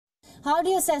How do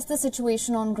you assess the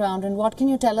situation on ground, and what can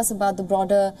you tell us about the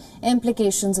broader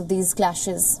implications of these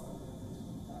clashes?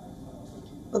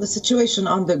 Well, the situation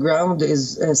on the ground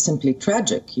is simply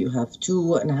tragic. You have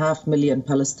 2.5 million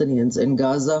Palestinians in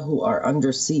Gaza who are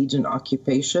under siege and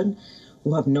occupation,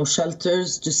 who have no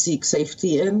shelters to seek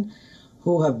safety in,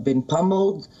 who have been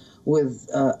pummeled with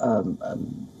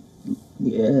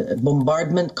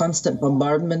bombardment, constant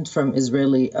bombardment from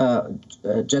Israeli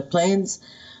jet planes.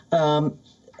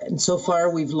 And so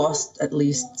far, we've lost at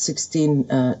least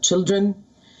 16 children,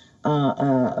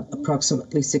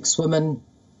 approximately 6 women,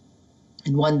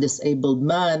 and 1 disabled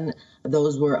man.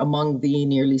 Those were among the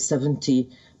nearly 70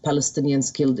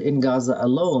 Palestinians killed in Gaza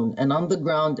alone. And on the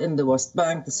ground in the West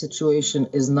Bank, the situation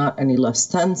is not any less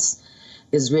tense.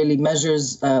 Israeli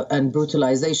measures and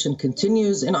brutalization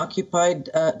continues in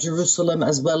occupied Jerusalem,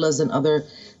 as well as in other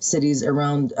cities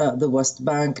around the West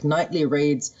Bank. Nightly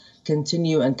raids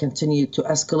continue to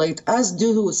escalate, as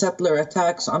do settler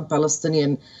attacks on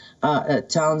Palestinian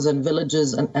towns and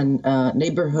villages and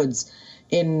neighborhoods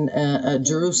in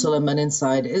Jerusalem and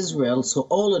inside Israel. So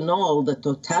all in all, the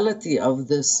totality of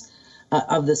this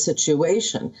of the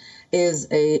situation is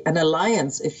an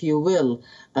alliance, if you will,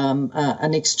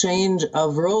 an exchange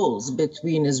of roles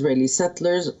between Israeli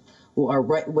settlers who are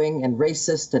right-wing and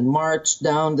racist and march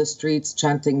down the streets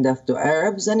chanting death to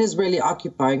Arabs, and Israeli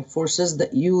occupying forces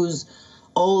that use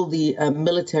all the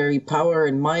military power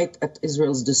and might at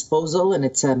Israel's disposal, and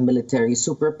it's a military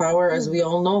superpower, as we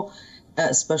all know,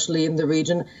 especially in the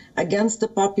region, against a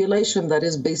population that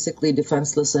is basically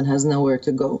defenseless and has nowhere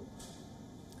to go.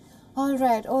 All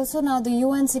right. Also now, the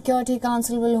UN Security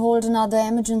Council will hold another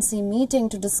emergency meeting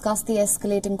to discuss the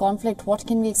escalating conflict. What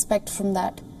can we expect from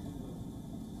that?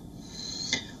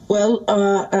 Well,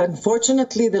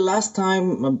 unfortunately, the last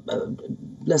time,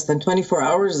 less than 24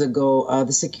 hours ago,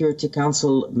 the Security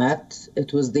Council met.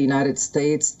 It was the United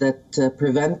States that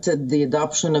prevented the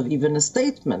adoption of even a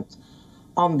statement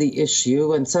on the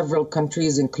issue, and several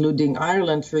countries, including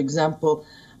Ireland, for example,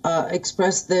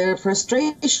 expressed their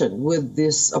frustration with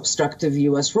this obstructive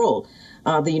U.S. role.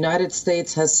 The United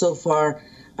States has so far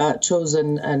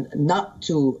chosen not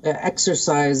to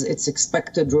exercise its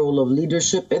expected role of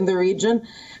leadership in the region,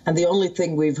 and the only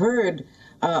thing we've heard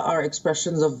are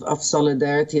expressions of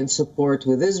solidarity and support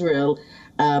with Israel,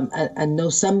 and no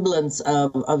semblance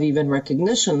of even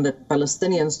recognition that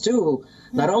Palestinians too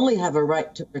not only have a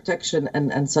right to protection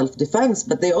and self-defense,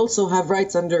 but they also have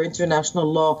rights under international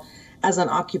law as an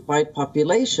occupied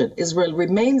population. Israel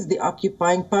remains the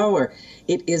occupying power.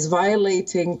 It is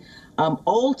violating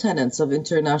all tenets of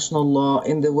international law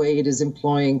in the way it is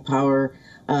employing power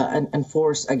and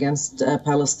force against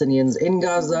Palestinians in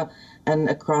Gaza and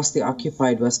across the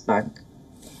occupied West Bank.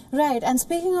 Right. And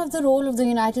speaking of the role of the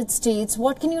United States,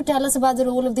 what can you tell us about the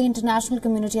role of the international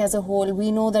community as a whole?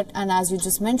 We know that, and as you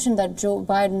just mentioned, that Joe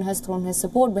Biden has thrown his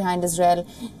support behind Israel.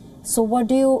 So what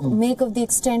do you make of the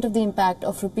extent of the impact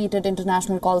of repeated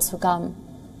international calls for calm?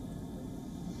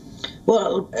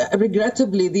 Well,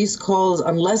 regrettably, these calls,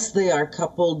 unless they are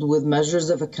coupled with measures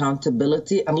of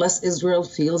accountability, unless Israel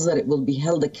feels that it will be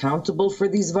held accountable for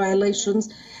these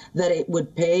violations, that it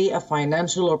would pay a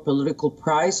financial or political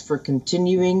price for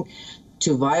continuing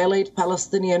to violate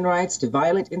Palestinian rights, to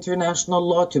violate international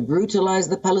law, to brutalize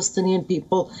the Palestinian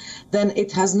people, then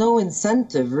it has no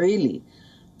incentive, really,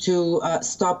 to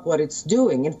stop what it's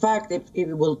doing. In fact,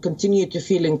 it will continue to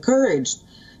feel encouraged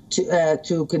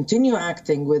to continue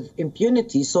acting with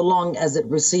impunity so long as it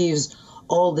receives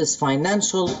all this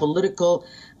financial, political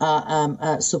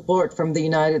support from the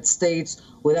United States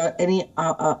without any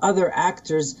other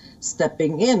actors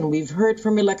stepping in. We've heard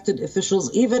from elected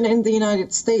officials, even in the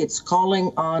United States,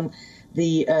 calling on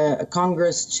the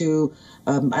Congress to,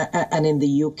 and in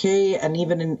the UK, and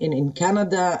even in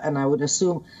Canada, and I would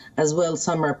assume as well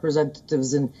some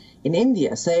representatives in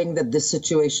India, saying that this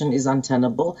situation is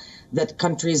untenable, that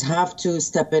countries have to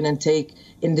step in and take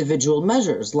individual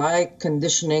measures, like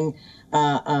conditioning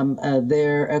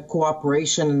their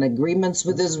cooperation and agreements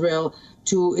with Israel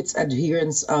to its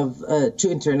adherence to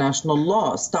international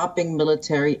law, stopping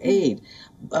military aid,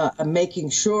 making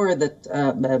sure that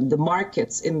the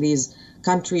markets in these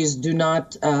countries do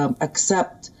not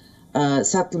accept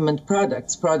settlement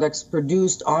products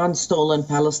produced on stolen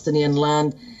Palestinian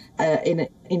land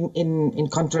in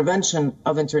contravention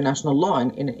of international law,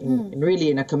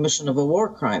 really in a commission of a war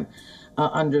crime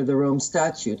under the Rome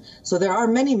Statute. So there are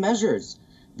many measures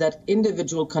that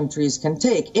individual countries can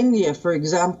take. India, for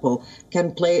example,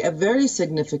 can play a very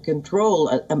significant role,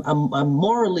 a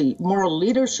moral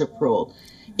leadership role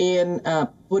in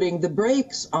putting the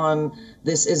brakes on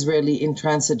this Israeli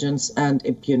intransigence and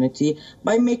impunity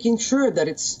by making sure that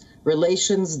its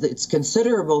relations, its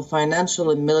considerable financial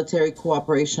and military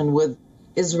cooperation with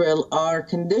Israel are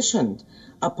conditioned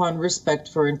upon respect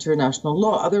for international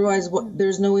law. Otherwise,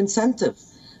 there's no incentive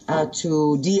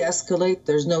to de-escalate.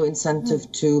 There's no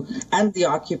incentive to end the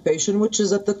occupation, which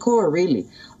is at the core, really,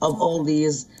 of all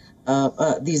these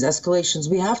escalations.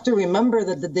 We have to remember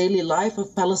that the daily life of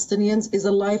Palestinians is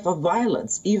a life of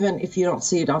violence, even if you don't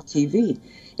see it on TV.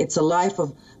 It's a life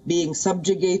of being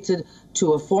subjugated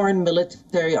to a foreign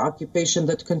military occupation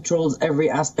that controls every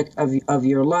aspect of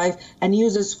your life and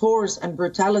uses force and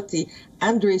brutality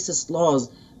and racist laws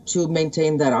to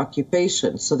maintain that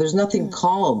occupation. So there's nothing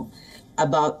calm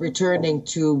about returning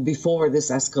to before this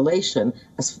escalation,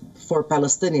 as for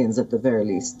Palestinians at the very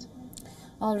least.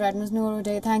 All right, Ms. Nour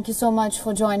Odeh, thank you so much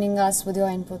for joining us with your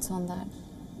inputs on that.